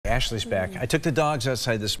Ashley's back. I took the dogs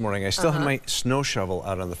outside this morning. I still have my snow shovel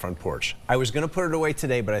out on the front porch. I was going to put it away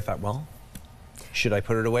today, but I thought, well, should I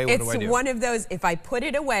put it away? What do I do? It's one of those, if I put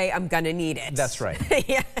it away, I'm going to need it. That's right.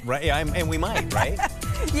 Yeah. Right, and we might, right?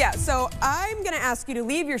 Yeah, so I'm going to ask you to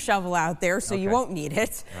leave your shovel out there so you won't need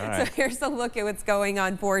it. All right. So here's a look at what's going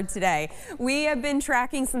on for today. We have been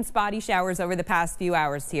tracking some spotty showers over the past few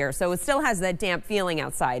hours here, so it still has that damp feeling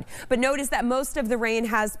outside. But notice that most of the rain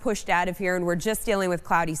has pushed out of here, and we're just dealing with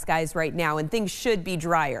cloudy skies right now, and things should be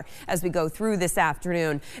drier as we go through this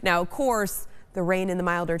afternoon. Now, of course, the rain and the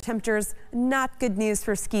milder temperatures, not good news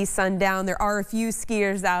for ski sundown. There are a few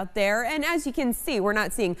skiers out there, and as you can see, we're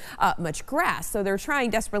not seeing much grass, so they're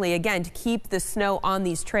trying desperately again to keep the snow on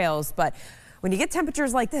these trails. But when you get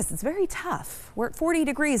temperatures like this, it's very tough. We're at 40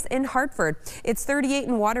 degrees in Hartford. It's 38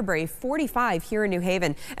 in Waterbury, 45 here in New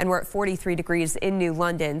Haven, and we're at 43 degrees in New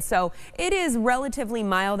London. So it is relatively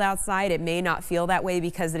mild outside. It may not feel that way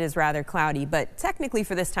because it is rather cloudy, but technically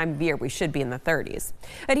for this time of year, we should be in the 30s.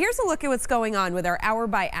 And here's a look at what's going on with our hour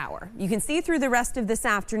by hour. You can see through the rest of this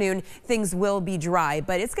afternoon, things will be dry,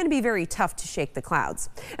 but it's going to be very tough to shake the clouds.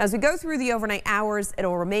 As we go through the overnight hours,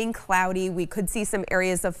 it'll remain cloudy. We could see some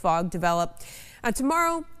areas of fog develop.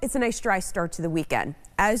 Tomorrow, it's a nice dry start to the weekend.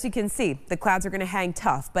 As you can see, the clouds are going to hang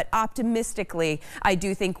tough, but optimistically, I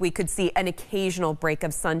do think we could see an occasional break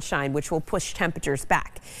of sunshine, which will push temperatures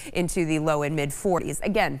back into the low and mid 40s.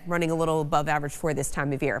 Again, running a little above average for this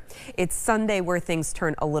time of year. It's Sunday where things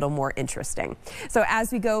turn a little more interesting. So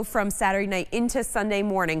as we go from Saturday night into Sunday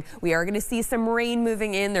morning, we are going to see some rain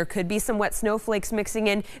moving in. There could be some wet snowflakes mixing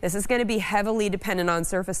in. This is going to be heavily dependent on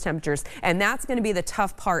surface temperatures, and that's going to be the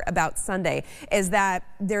tough part about Sunday, is that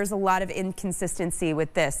there's a lot of inconsistency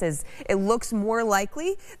with this. Is it looks more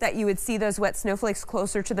likely that you would see those wet snowflakes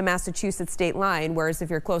closer to the Massachusetts state line, whereas if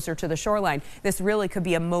you're closer to the shoreline, this really could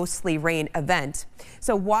be a mostly rain event.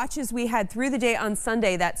 So watch as we head through the day on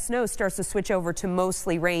Sunday, that snow starts to switch over to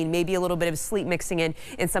mostly rain, maybe a little bit of sleet mixing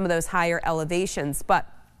in some of those higher elevations. But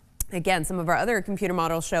again, some of our other computer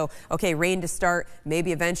models show, okay, rain to start,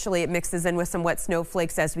 maybe eventually it mixes in with some wet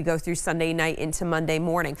snowflakes as we go through Sunday night into Monday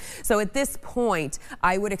morning. So at this point,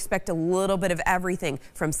 I would expect a little bit of everything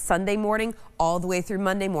from Sunday morning all the way through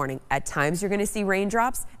Monday morning. At times you're going to see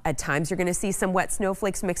raindrops, at times you're going to see some wet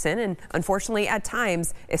snowflakes mix in, and unfortunately at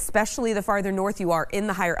times, especially the farther north you are in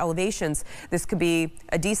the higher elevations, this could be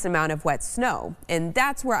a decent amount of wet snow. And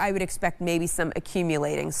that's where I would expect maybe some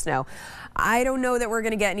accumulating snow. I don't know that we're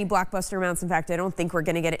going to get any blockbuster amounts. In fact, I don't think we're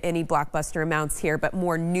going to get any blockbuster amounts here, but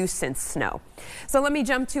more nuisance snow. So let me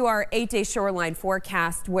jump to our 8-day shoreline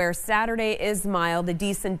forecast, where Saturday is mild, a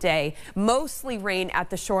decent day, mostly rain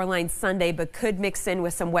at the shoreline Sunday, but could mix in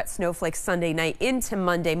with some wet snowflakes Sunday night into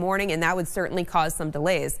Monday morning, and that would certainly cause some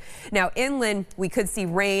delays. Now inland, we could see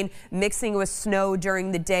rain mixing with snow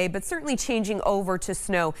during the day, but certainly changing over to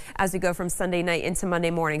snow as we go from Sunday night into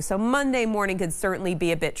Monday morning. So Monday morning could certainly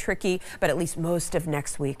be a bit tricky, but at least most of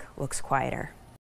next week looks quieter.